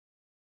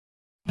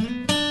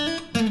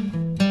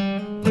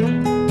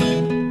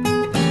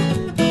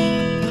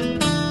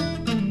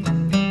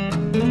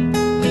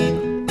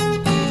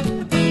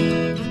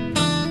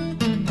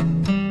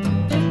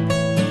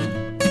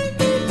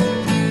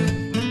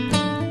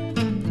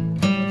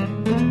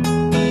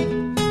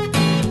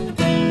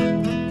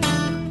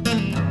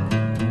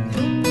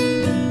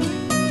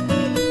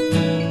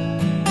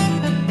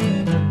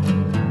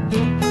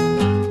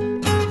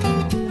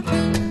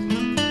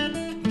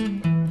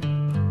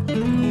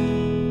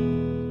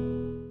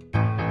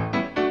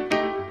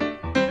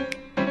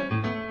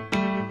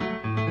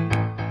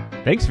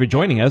Thanks for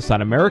joining us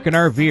on American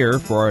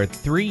RVer for our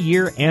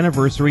 3-year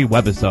anniversary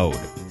webisode.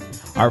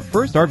 Our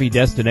first RV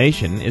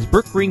destination is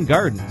Brook Green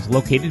Gardens,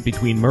 located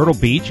between Myrtle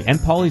Beach and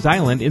Pawleys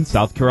Island in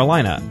South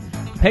Carolina.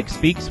 Peg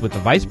speaks with the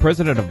Vice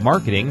President of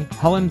Marketing,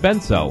 Helen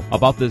Benso,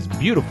 about this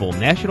beautiful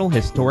National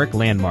Historic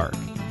Landmark.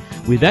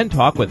 We then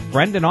talk with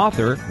friend and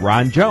author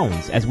Ron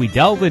Jones as we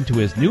delve into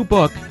his new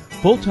book,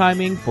 Full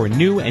Timing for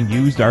New and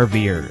Used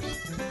RVers.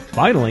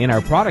 Finally, in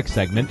our product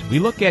segment, we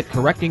look at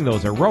correcting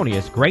those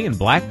erroneous gray and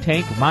black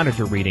tank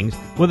monitor readings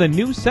with a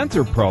new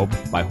sensor probe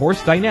by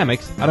Horse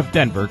Dynamics out of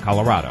Denver,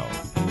 Colorado.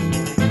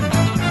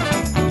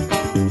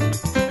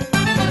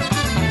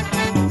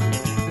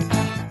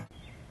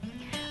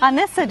 On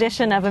this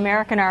edition of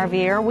American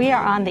RVer, we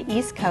are on the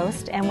East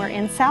Coast and we're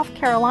in South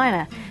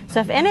Carolina.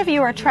 So if any of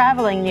you are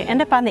traveling and you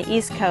end up on the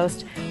East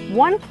Coast,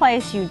 one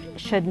place you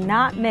should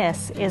not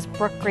miss is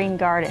Brook Green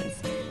Gardens.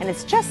 And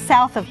it's just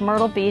south of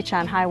Myrtle Beach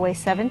on Highway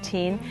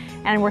 17.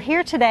 And we're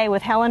here today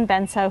with Helen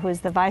Benso, who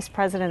is the Vice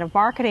President of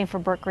Marketing for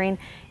Brook Green,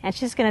 and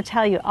she's going to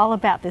tell you all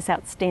about this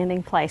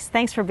outstanding place.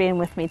 Thanks for being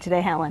with me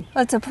today, Helen.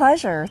 Well, it's a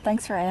pleasure.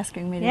 Thanks for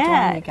asking me to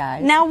join you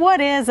guys. Now,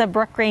 what is a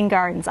Brook Green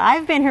Gardens?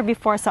 I've been here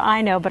before, so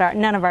I know, but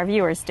none of our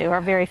viewers do,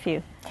 or very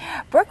few.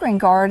 Brook Green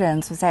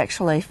Gardens was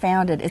actually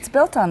founded, it's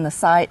built on the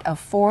site of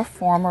 4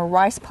 former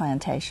rice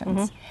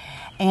plantations.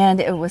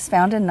 And it was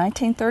founded in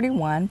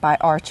 1931 by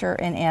Archer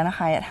and Anna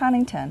Hyatt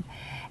Huntington.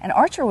 And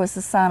Archer was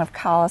the son of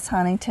Collis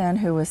Huntington,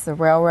 who was the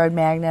railroad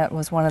magnate,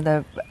 was one of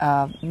the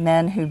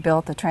men who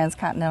built the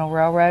Transcontinental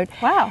Railroad.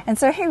 Wow. And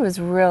so he was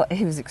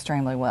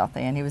extremely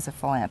wealthy, and he was a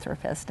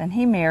philanthropist. And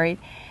he married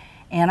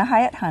Anna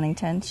Hyatt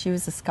Huntington. She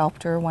was a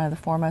sculptor, one of the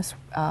foremost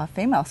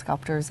female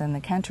sculptors in the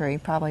country,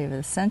 probably of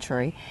the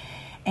century.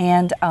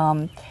 And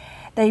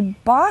they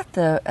bought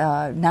the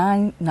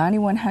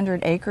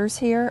 9,100 acres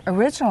here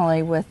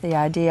originally with the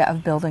idea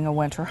of building a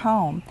winter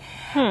home,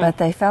 but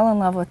they fell in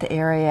love with the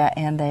area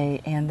and they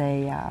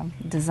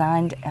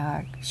designed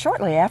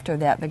shortly after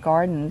that the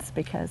gardens,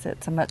 because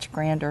it's a much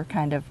grander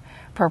kind of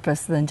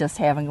purpose than just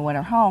having a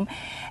winter home,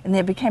 and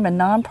it became a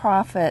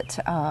nonprofit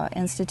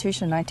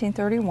institution in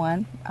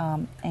 1931,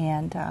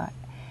 and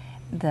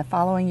the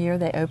following year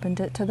they opened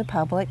it to the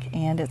public,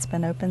 and it's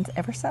been open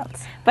ever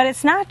since. But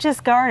it's not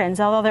just gardens,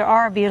 although there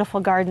are beautiful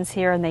gardens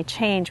here and they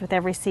change with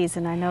every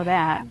season, I know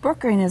that.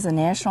 Brook Green is a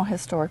National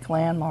Historic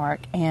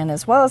Landmark, and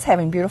as well as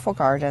having beautiful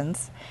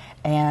gardens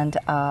and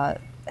an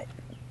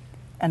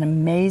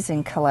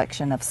amazing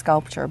collection of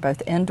sculpture,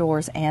 both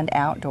indoors and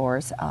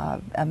outdoors,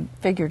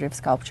 figurative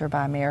sculpture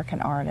by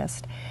American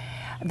artists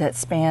that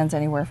spans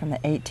anywhere from the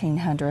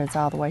 1800s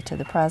all the way to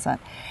the present.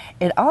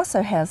 It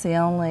also has the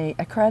only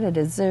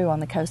accredited zoo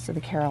on the coast of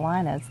the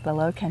Carolinas, the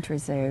Low Country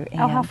Zoo. And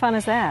how fun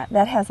is that?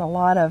 That has a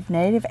lot of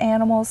native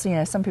animals. You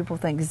know, some people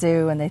think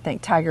zoo and they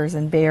think tigers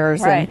and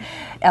bears right. and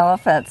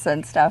elephants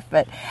and stuff,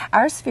 but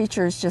ours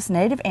features just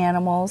native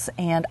animals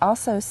and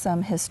also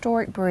some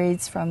historic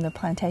breeds from the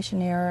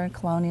plantation era and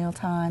colonial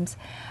times.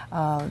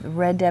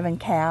 Red Devon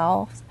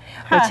cows,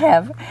 which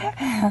have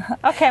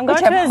okay, I'm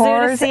going to a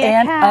zoo to see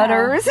and a cow.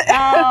 udders.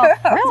 Oh,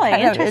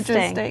 really?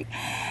 Interesting.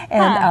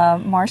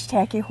 And marsh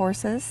tacky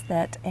horses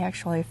that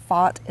actually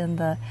fought in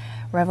the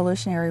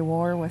Revolutionary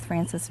War with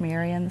Francis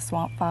Marion, the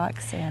swamp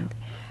fox, and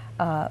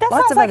that lots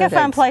sounds of like other a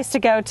fun things. place to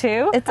go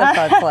to. It's a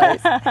fun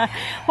place.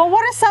 Well,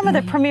 what are some of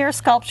the premier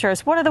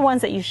sculptures? What are the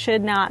ones that you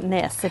should not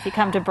miss if you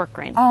come to Brook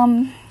Green?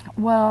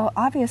 Well,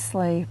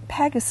 obviously,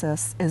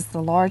 Pegasus is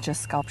the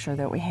largest sculpture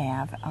that we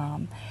have,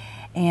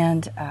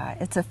 and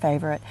it's a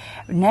favorite.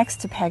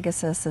 Next to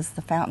Pegasus is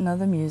the Fountain of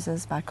the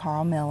Muses by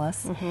Carl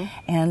Milles,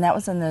 and that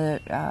was in the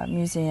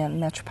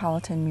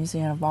Metropolitan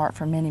Museum of Art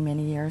for many,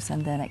 many years,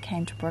 and then it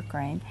came to Brook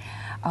Green.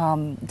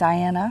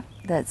 Diana,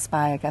 that's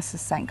by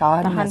Augustus St.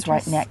 Gaudens, is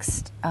right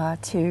next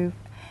to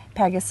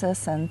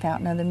Pegasus and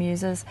Fountain of the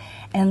Muses.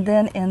 And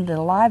then in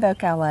the Live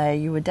Oak LA,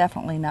 you would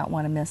definitely not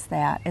want to miss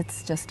that.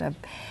 It's just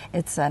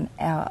it's an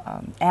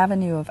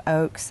avenue of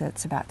oaks.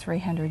 It's about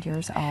 300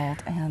 years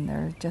old, and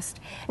they're just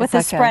with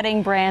the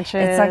spreading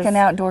branches. It's like an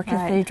outdoor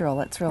cathedral.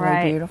 Right. It's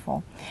really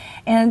beautiful.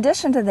 In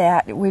addition to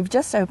that, we've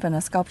just opened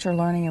a Sculpture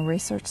Learning and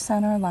Research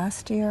Center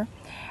last year,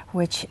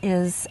 which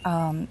is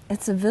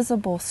it's a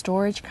visible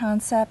storage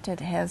concept.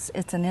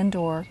 It's an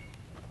indoor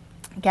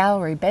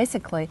gallery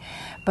basically,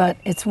 but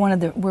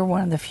we're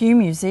one of the few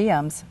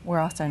museums. We're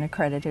also an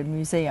accredited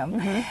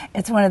museum.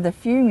 It's one of the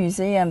few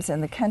museums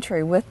in the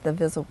country with the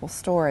visible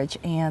storage,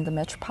 and the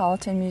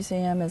Metropolitan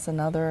Museum is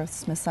another,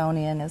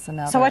 Smithsonian is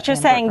another. So what you're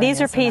saying,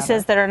 these are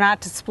pieces that are not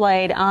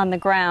displayed on the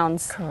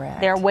grounds. Correct.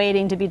 They're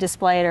waiting to be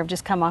displayed or have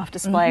just come off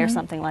display or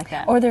something like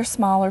that. Or they're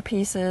smaller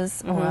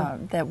pieces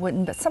that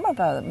wouldn't, but some of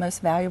the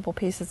most valuable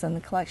pieces in the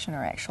collection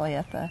are actually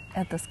at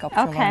the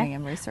Sculpture Learning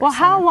and Research Well,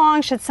 Center. how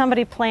long should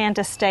somebody plan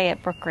to stay at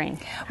at Brook Green?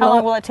 How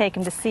long will it take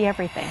him to see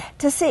everything?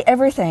 To see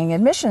everything,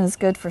 admission is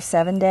good for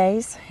 7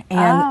 days.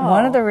 And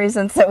one of the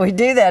reasons that we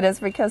do that is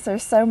because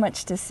there's so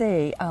much to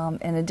see.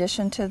 In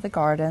addition to the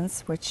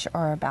gardens, which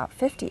are about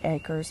 50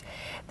 acres,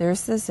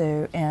 there's the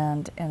zoo.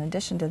 And in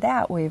addition to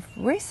that, we've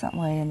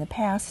recently, in the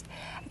past,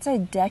 I'd say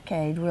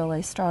decade,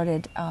 really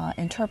started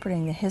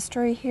interpreting the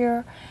history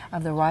here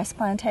of the rice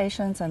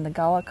plantations and the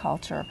Gullah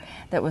culture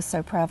that was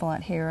so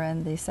prevalent here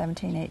in the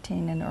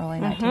 1718 and early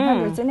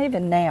 1900s, and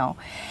even now.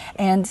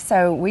 And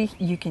so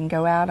you can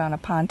go out on a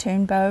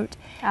pontoon boat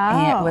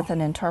and with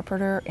an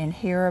interpreter and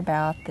hear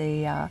about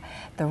the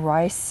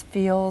rice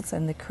fields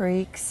and the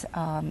creeks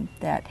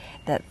that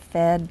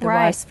fed the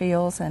rice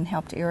fields and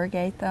helped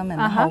irrigate them, and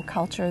the whole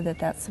culture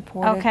that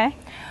supported. Okay.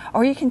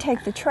 Or you can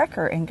take the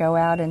trekker and go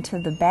out into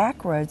the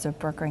back roads of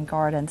Brook Green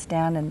Gardens,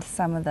 down into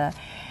some of the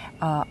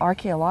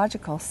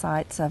archaeological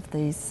sites of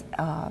these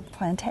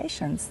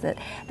plantations. That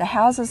the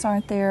houses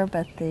aren't there,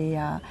 but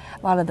a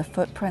lot of the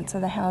footprints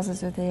of the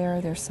houses are there.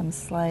 There's some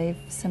slave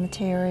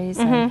cemeteries.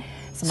 And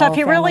some so if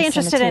you're really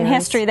interested in cemeteries.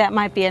 history, that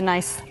might be a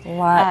nice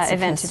Lots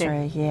event of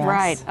history, to do. yes.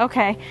 Right,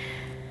 okay.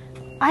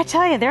 I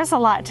tell you, there's a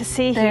lot to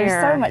see here.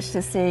 There's so much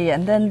to see.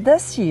 And then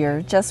this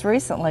year, just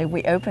recently,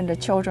 we opened a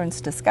children's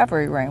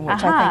discovery room,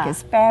 which I think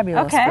is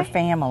fabulous for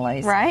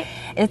families. Right.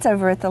 It's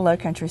over at the Low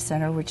Country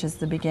Center, which is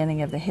the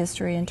beginning of the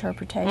history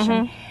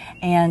interpretation.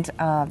 And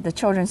the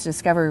children's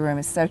discovery room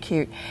is so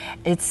cute.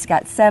 It's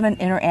got 7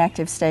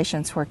 interactive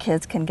stations where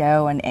kids can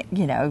go and,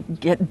 you know,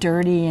 get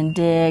dirty and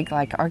dig,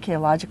 like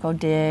archaeological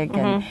dig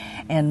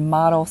and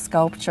model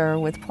sculpture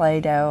with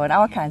Play-Doh and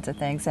all kinds of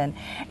things. And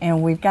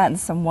we've gotten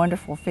some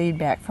wonderful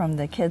feedback from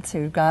the kids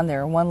who've gone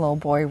there. One little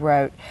boy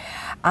wrote,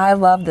 "I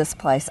love this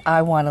place.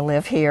 I want to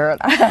live here."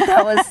 I thought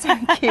that was so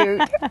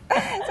cute.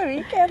 So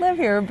you can't live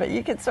here, but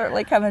you can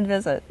certainly come and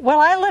visit. Well,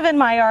 I live in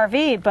my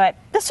RV, but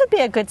this would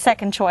be a good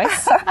second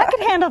choice. I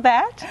could handle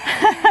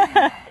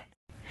that.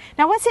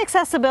 Now, what's the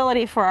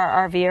accessibility for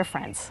our RVer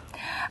friends?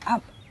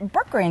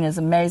 Brook Green is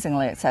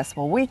amazingly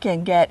accessible. We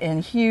can get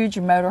in huge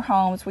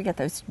motorhomes. We get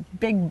those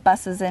big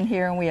buses in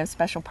here, and we have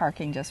special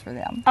parking just for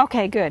them.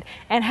 Okay, good.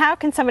 And how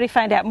can somebody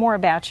find out more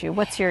about you?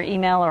 What's your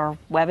email or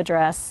web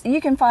address? You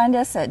can find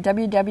us at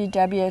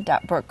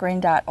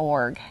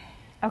www.brookgreen.org.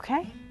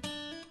 Okay.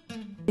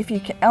 If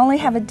you can only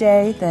have a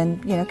day, then,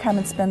 you know, come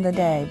and spend the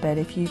day. But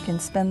if you can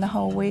spend the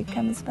whole week,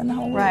 come and spend the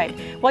whole week. Right.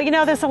 Well, you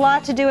know, there's a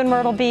lot to do in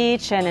Myrtle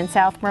Beach and in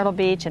South Myrtle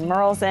Beach and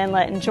Murrells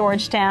Inlet and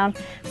Georgetown.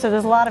 So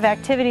there's a lot of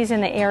activities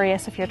in the area.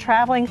 So if you're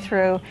traveling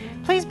through,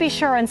 please be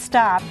sure and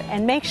stop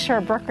and make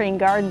sure Brook Green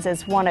Gardens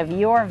is one of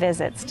your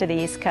visits to the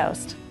East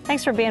Coast.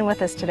 Thanks for being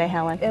with us today,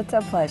 Helen. It's a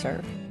pleasure.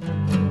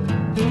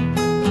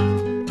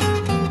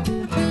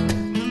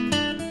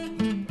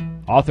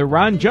 Author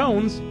Ron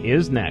Jones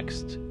is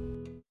next.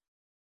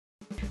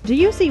 Do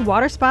you see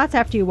water spots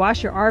after you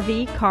wash your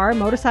RV, car,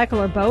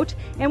 motorcycle, or boat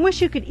and wish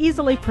you could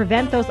easily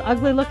prevent those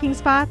ugly-looking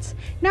spots?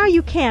 Now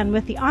you can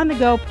with the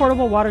on-the-go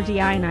portable water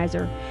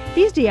deionizer.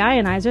 These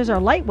deionizers are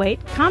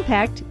lightweight,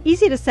 compact,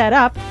 easy to set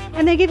up,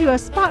 and they give you a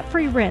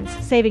spot-free rinse,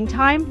 saving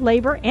time,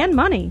 labor, and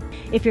money.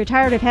 If you're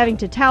tired of having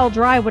to towel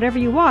dry whatever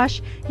you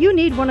wash, you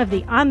need one of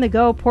the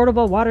on-the-go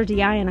portable water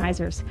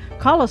deionizers.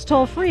 Call us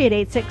toll-free at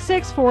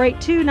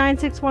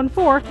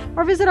 866-482-9614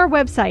 or visit our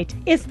website.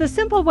 It's the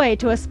simple way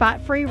to a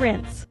spot-free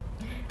rinse.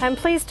 I'm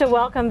pleased to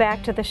welcome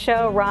back to the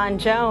show Ron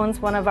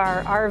Jones, one of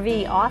our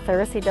RV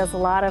authors. He does a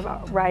lot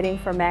of writing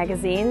for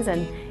magazines,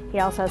 and he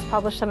also has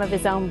published some of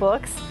his own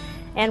books.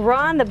 And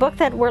Ron, the book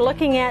that we're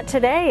looking at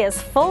today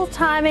is Full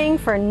Timing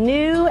for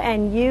New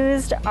and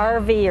Used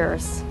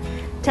RVers.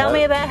 Tell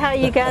me about how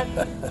you got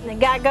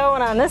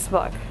going on this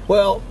book.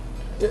 Well,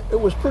 it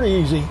was pretty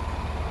easy.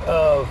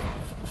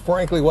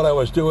 Frankly, what I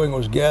was doing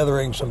was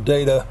gathering some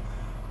data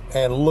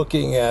and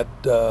looking at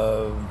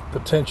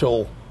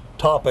potential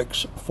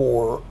topics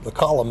for the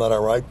column that I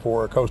write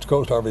for Coast to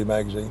Coast RV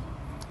magazine,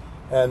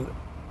 and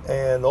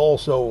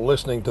also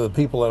listening to the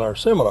people in our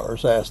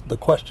seminars ask the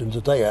questions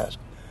that they ask.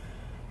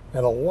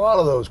 And a lot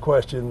of those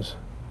questions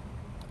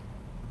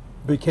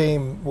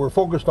were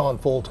focused on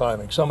full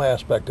timing, some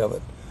aspect of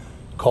it.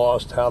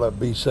 Cost, how to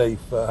be safe,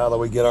 how do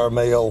we get our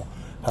mail,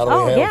 how do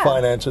we handle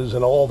finances,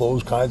 and all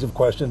those kinds of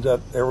questions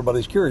that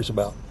everybody's curious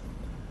about.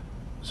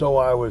 So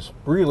I was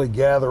really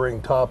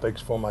gathering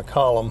topics for my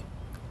column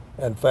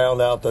and found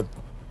out that,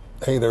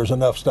 hey, there's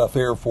enough stuff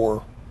here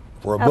for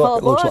a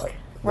book, it looks like.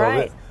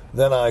 Right.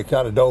 Then I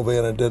kind of dove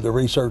in and did the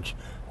research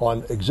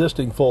on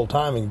existing full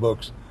timing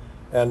books,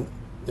 and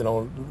you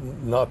know,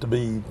 not to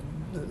be,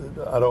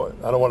 I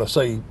don't want to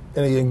say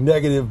anything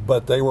negative,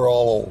 but they were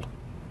all old.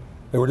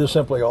 They were just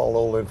simply all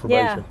old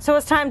information. Yeah, so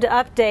it's time to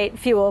update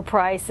fuel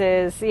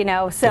prices, you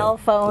know, cell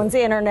phones,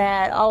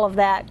 internet, all of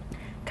that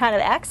kind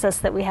of access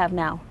that we have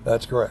now.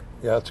 That's correct.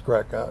 Yeah, that's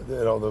correct. You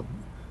know,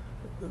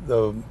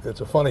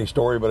 it's a funny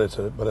story, but it's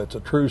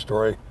a true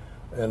story.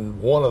 And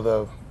one of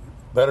the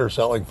better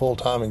selling full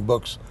timing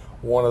books,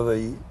 one of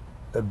the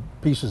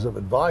pieces of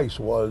advice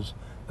was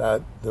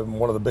that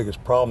one of the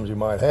biggest problems you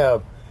might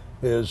have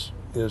is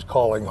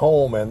calling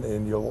home,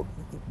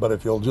 but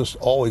if you'll just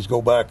always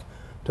go back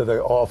to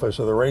the office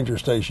of the ranger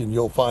station,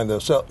 you'll find the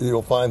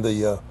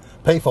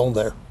payphone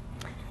there.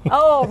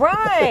 Oh,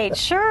 right,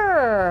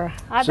 sure.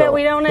 I bet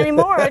we don't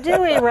anymore,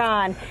 do we,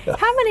 Ron?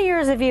 How many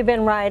years have you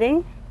been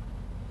writing?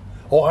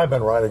 Oh, I've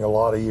been writing a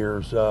lot of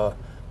years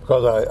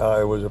because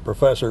I was a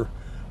professor.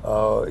 It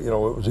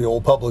was the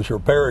old publisher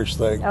parish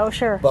thing. Oh,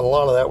 sure. But a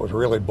lot of that was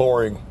really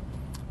boring.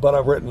 But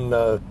I've written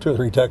 2 or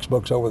 3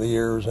 textbooks over the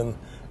years and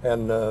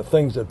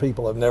things that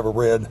people have never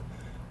read.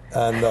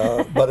 And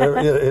but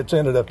it's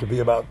ended up to be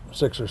about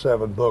 6 or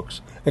 7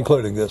 books,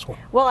 including this one.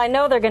 Well, I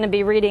know they're going to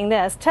be reading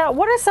this.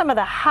 What are some of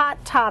the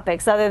hot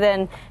topics, other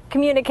than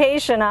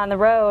communication on the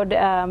road,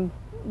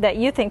 that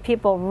you think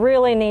people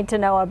really need to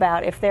know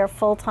about if they're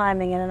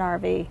full-timing in an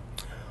RV?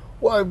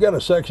 Well, I've got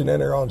a section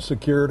in there on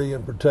security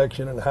and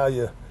protection and how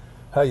you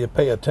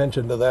pay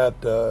attention to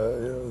that.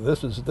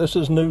 This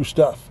is new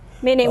stuff.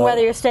 Meaning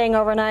whether you're staying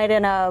overnight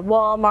in a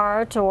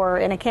Walmart or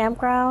in a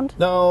campground?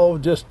 No,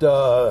 just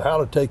how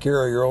to take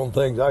care of your own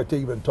things. I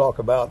even talk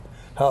about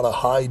how to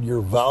hide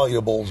your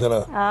valuables in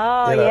an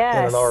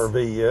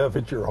RV. Yeah, if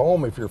it's your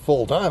home, if you're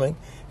full-timing,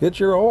 it's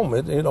your home.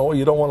 You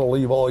don't want to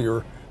leave all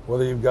your,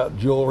 whether you've got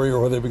jewelry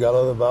or whether you've got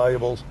other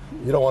valuables.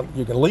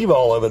 You can leave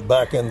all of it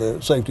back in the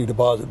safety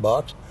deposit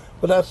box.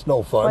 But that's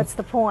no fun. What's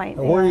the point?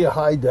 And where do you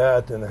hide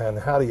that, and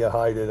how do you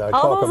hide it?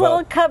 All those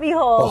little cubby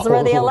holes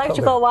where the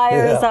electrical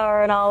wires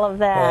are, and all of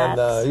that.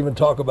 And even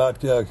talk about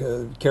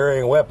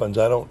carrying weapons.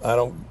 I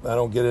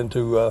don't get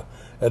into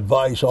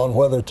advice on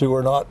whether to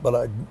or not,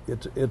 but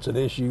it's an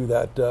issue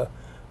that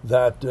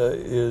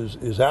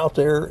is out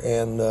there,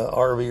 and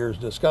RVers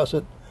discuss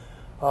it.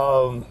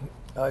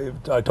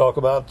 I talk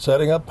about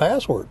setting up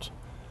passwords.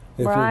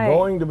 If you're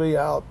going to be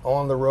out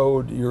on the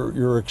road,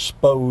 you're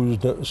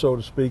exposed, so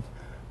to speak,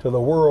 to the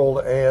world,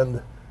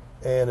 and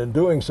in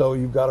doing so,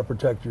 you've got to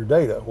protect your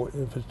data.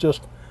 If it's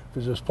just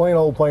plain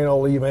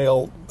old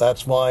email,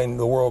 that's fine.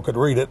 The world could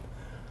read it.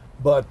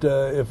 But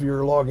if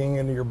you're logging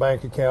into your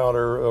bank account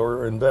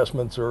or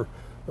investments, or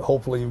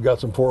hopefully you've got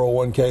some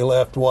 401k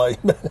left,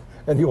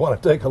 and you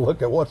want to take a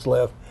look at what's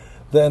left,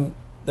 then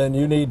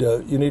you need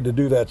to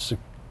do that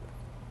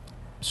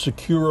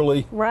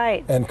securely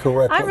and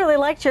correctly. I really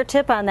liked your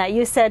tip on that.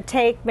 You said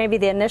take maybe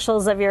the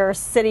initials of your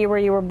city where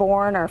you were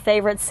born or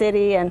favorite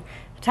city and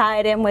tie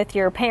it in with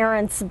your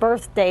parents'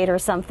 birth date or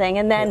something,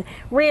 and then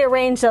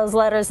rearrange those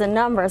letters and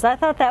numbers. I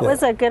thought that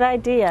was a good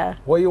idea.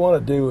 What you want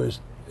to do is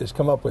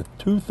come up with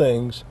 2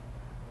 things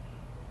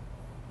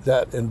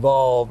that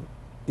involve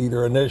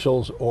either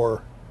initials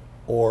or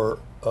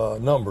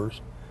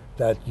numbers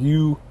that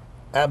you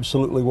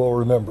absolutely will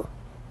remember,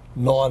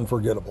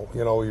 non-forgettable.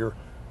 Your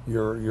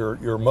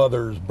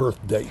mother's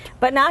birth date,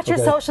 but not your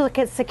social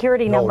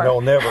security number. No,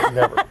 never.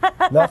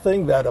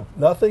 nothing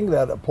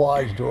that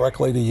applies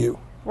directly to you.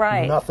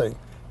 Right. Nothing.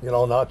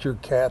 Not your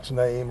cat's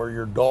name or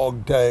your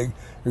dog tag,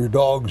 or your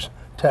dog's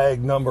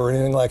tag number or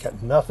anything like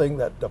that. Nothing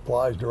that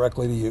applies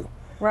directly to you.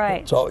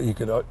 Right. So you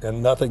can,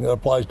 and nothing that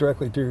applies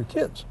directly to your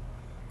kids.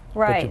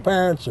 Right. But your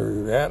parents or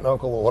your aunt and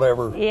uncle or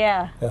whatever.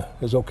 Yeah.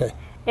 Is okay.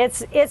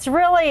 It's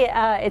really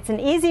it's an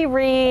easy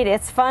read.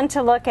 It's fun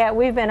to look at.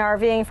 We've been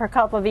RVing for a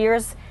couple of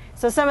years,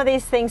 so some of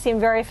these things seem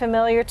very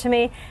familiar to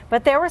me.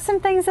 But there were some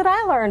things that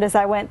I learned as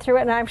I went through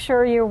it, and I'm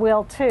sure you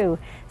will too.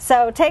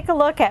 So take a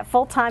look at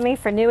Full Timing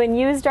for New and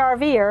Used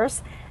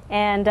RVers,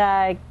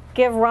 and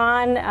give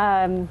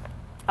Ron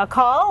a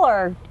call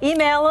or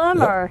email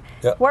him, or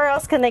where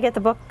else can they get the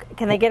book?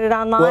 Can they get it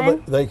online? Well,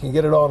 they can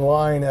get it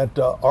online at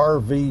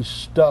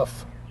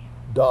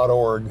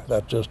rvstuff.org.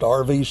 That's just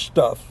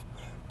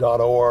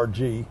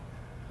rvstuff.org.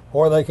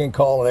 Or they can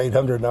call an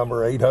 800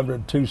 number,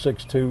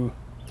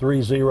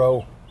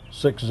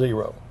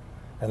 800-262-3060,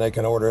 and they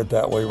can order it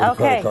that way with a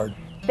credit card.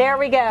 There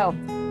we go.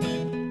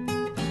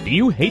 Do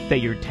you hate that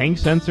your tank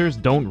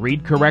sensors don't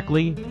read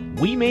correctly?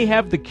 We may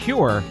have the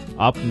cure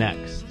up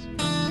next.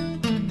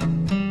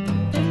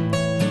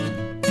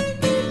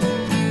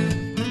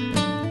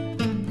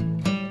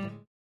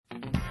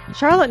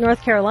 Charlotte,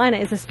 North Carolina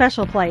is a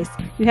special place.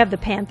 You have the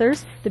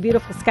Panthers, the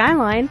beautiful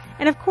skyline,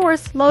 and of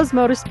course, Lowe's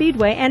Motor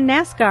Speedway and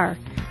NASCAR.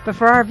 But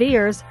for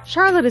RVers,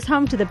 Charlotte is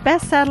home to the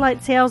best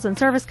satellite sales and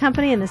service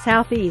company in the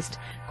Southeast.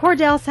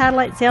 Cordell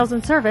Satellite Sales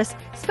and Service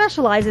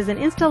specializes in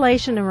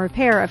installation and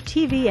repair of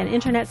TV and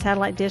Internet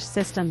satellite dish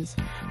systems.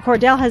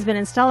 Cordell has been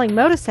installing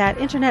Motosat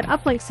Internet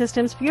uplink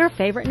systems for your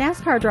favorite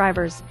NASCAR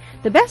drivers.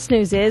 The best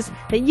news is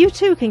that you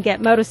too can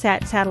get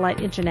Motosat satellite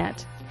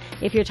Internet.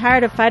 If you're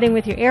tired of fighting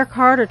with your air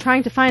card or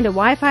trying to find a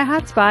Wi-Fi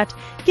hotspot,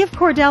 give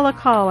Cordell a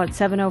call at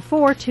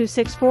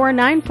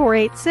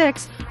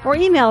 704-264-9486 or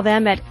email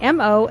them at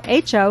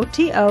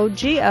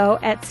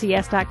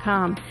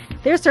mohotogo@cs.com.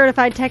 Their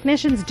certified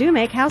technicians do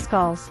make house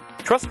calls.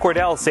 Trust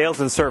Cordell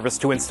Sales and Service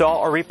to install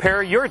or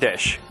repair your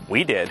dish.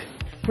 We did.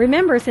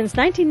 Remember, since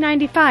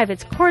 1995,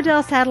 it's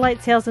Cordell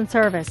Satellite Sales and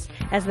Service.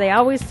 As they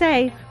always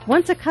say,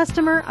 once a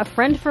customer, a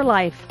friend for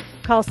life.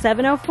 Call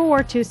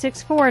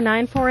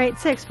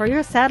 704-264-9486 for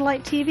your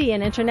satellite TV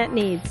and Internet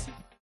needs.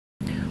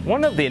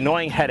 One of the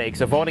annoying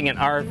headaches of owning an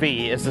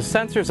RV is the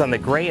sensors on the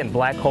gray and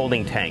black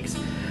holding tanks.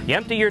 You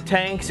empty your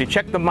tanks, you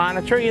check the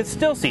monitor, you'd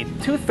still see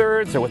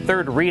 2/3 or a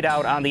third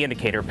readout on the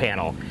indicator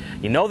panel.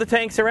 You know the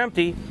tanks are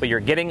empty, but you're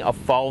getting a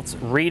false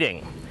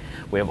reading.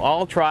 We have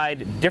all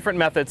tried different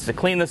methods to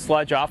clean the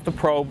sludge off the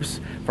probes,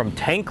 from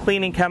tank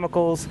cleaning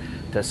chemicals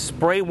to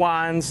spray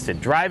wands to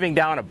driving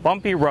down a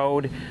bumpy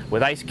road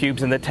with ice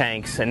cubes in the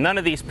tanks, and none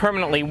of these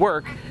permanently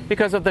work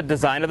because of the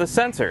design of the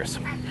sensors.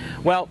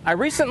 Well, I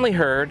recently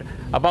heard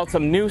about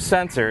some new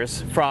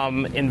sensors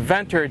from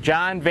inventor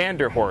John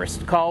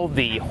Vanderhorst called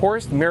the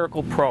Horst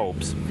Miracle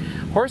Probes.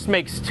 Horst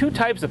makes two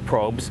types of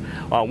probes,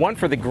 one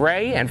for the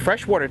gray and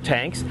freshwater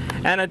tanks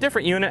and a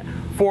different unit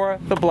for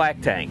the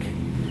black tank.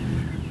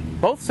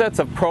 Both sets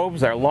of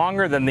probes are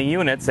longer than the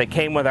units that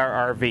came with our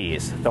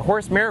RVs. The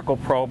Horst Miracle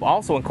Probe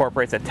also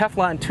incorporates a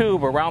Teflon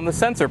tube around the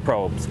sensor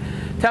probes.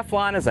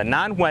 Teflon is a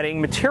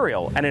non-wetting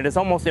material, and it is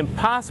almost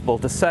impossible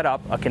to set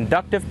up a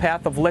conductive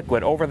path of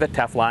liquid over the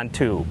Teflon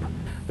tube.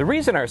 The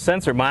reason our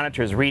sensor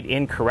monitors read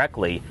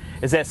incorrectly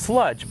is that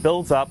sludge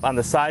builds up on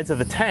the sides of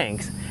the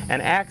tanks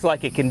and acts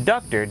like a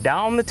conductor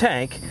down the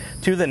tank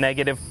to the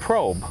negative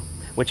probe,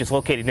 which is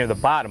located near the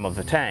bottom of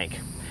the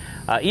tank.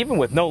 Even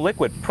with no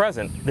liquid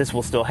present, this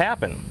will still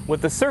happen.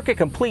 With the circuit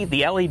complete,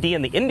 the LED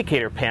in the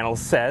indicator panel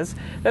says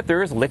that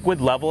there is liquid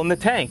level in the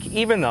tank,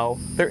 even though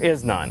there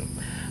is none.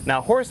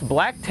 Now, Horst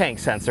Black Tank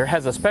Sensor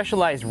has a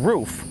specialized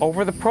roof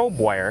over the probe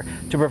wire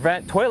to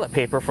prevent toilet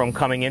paper from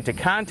coming into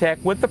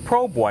contact with the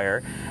probe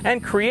wire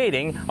and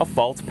creating a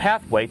false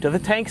pathway to the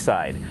tank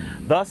side,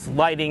 thus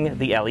lighting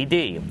the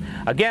LED.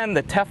 Again,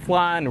 the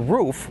Teflon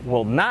roof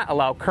will not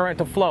allow current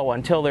to flow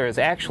until there is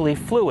actually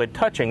fluid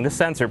touching the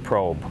sensor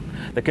probe.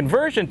 The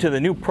conversion to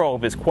the new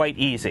probe is quite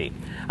easy.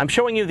 I'm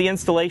showing you the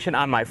installation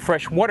on my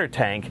freshwater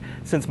tank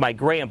since my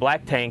gray and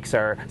black tanks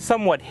are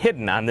somewhat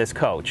hidden on this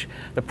coach.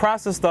 The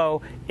process,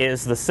 though,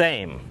 is the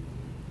same.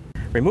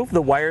 Remove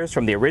the wires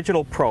from the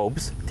original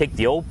probes, take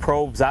the old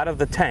probes out of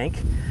the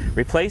tank,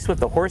 replace with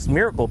the Horst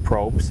Miracle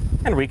probes,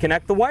 and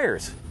reconnect the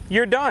wires.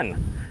 You're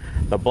done.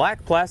 The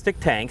black plastic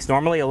tanks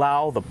normally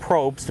allow the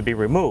probes to be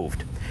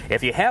removed.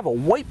 If you have a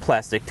white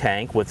plastic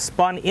tank with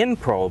spun-in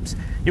probes,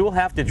 you will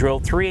have to drill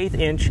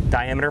 3/8-inch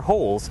diameter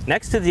holes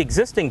next to the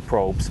existing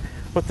probes,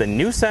 put the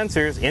new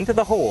sensors into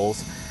the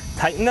holes,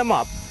 tighten them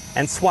up,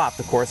 and swap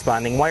the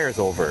corresponding wires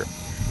over.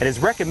 It is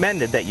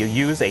recommended that you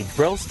use a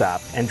drill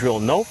stop and drill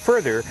no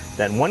further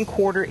than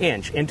 1/4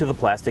 inch into the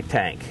plastic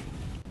tank.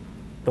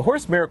 The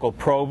Horst Miracle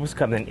probes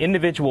come in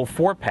individual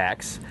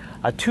 4-packs,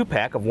 a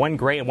 2-pack of 1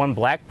 gray and 1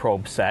 black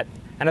probe set,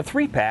 and a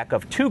 3-pack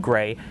of 2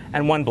 gray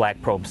and 1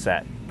 black probe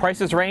set.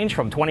 Prices range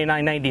from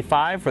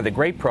 $29.95 for the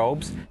gray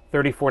probes,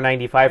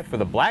 $34.95 for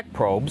the black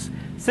probes,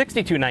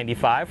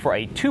 $62.95 for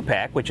a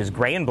 2-pack, which is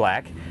gray and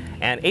black,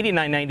 and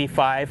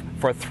 $89.95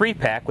 for a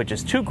 3-pack, which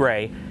is 2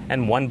 gray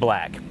and 1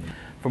 black.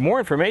 For more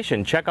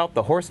information, check out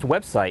the Horst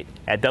website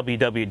at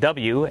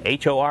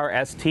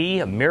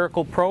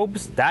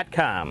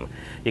www.horstmiracleprobes.com.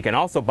 You can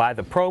also buy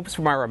the probes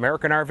from our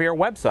American RVer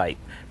website.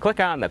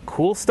 Click on the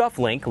Cool Stuff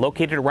link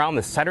located around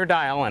the center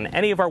dial on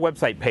any of our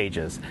website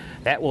pages.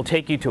 That will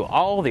take you to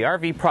all the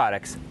RV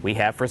products we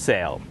have for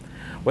sale.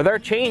 With our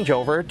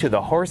changeover to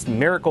the Horst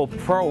Miracle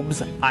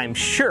probes, I'm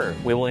sure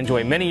we will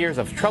enjoy many years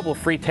of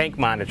trouble-free tank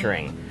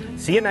monitoring.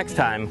 See you next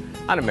time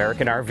on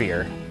American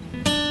RVer.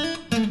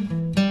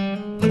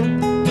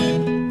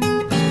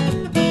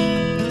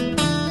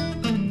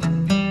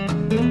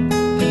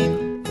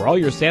 For all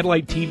your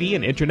satellite TV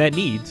and internet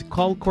needs,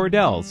 call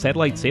Cordell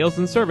Satellite Sales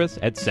and Service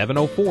at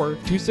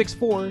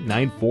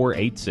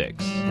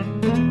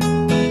 704-264-9486.